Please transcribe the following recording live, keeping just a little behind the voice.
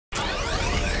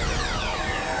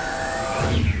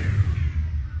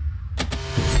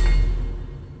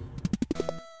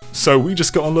So we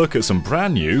just got a look at some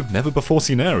brand new, never before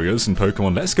seen areas in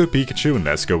Pokemon Let's Go Pikachu and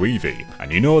Let's Go Eevee.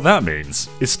 And you know what that means.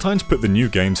 It's time to put the new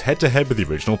games head to head with the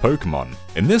original Pokemon.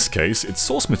 In this case, it's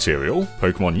source material,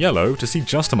 Pokemon Yellow, to see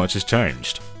just how much has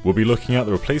changed. We'll be looking at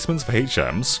the replacements for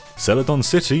HMs, Celadon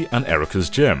City and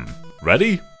Erica's Gym.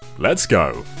 Ready? Let's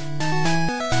go!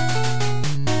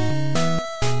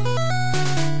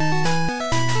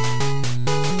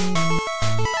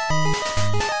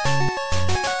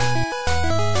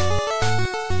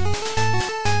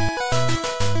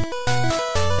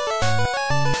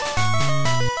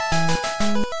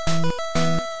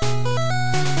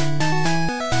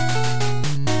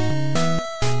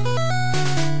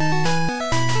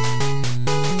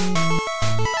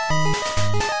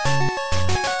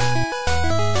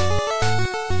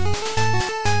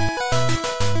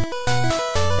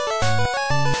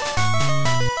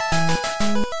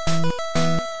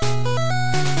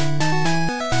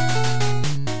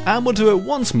 And we'll do it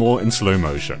once more in slow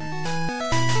motion.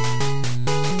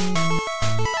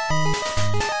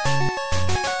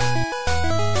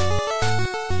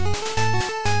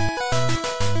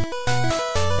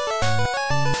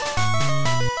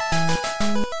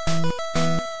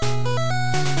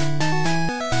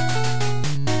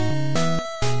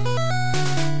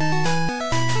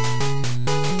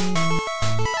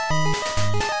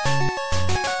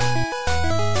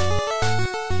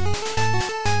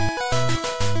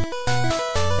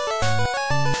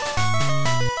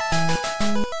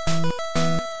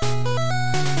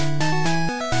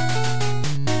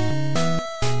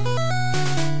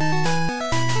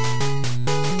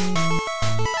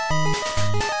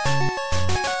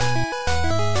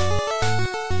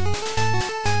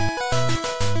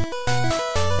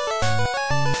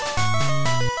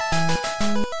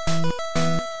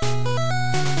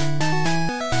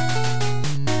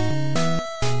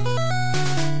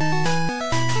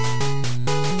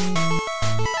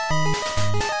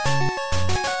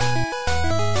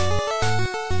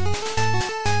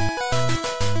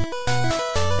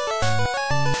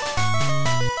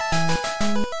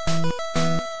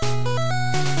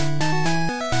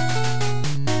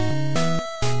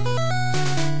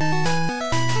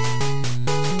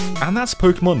 And that's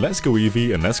Pokemon Let's Go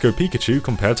Eevee and Let's Go Pikachu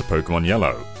compared to Pokemon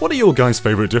Yellow. What are your guys'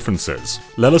 favourite differences?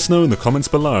 Let us know in the comments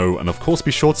below, and of course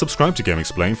be sure to subscribe to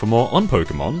GameXplain for more on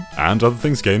Pokemon, and other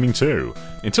things gaming too.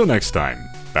 Until next time,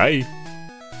 bye!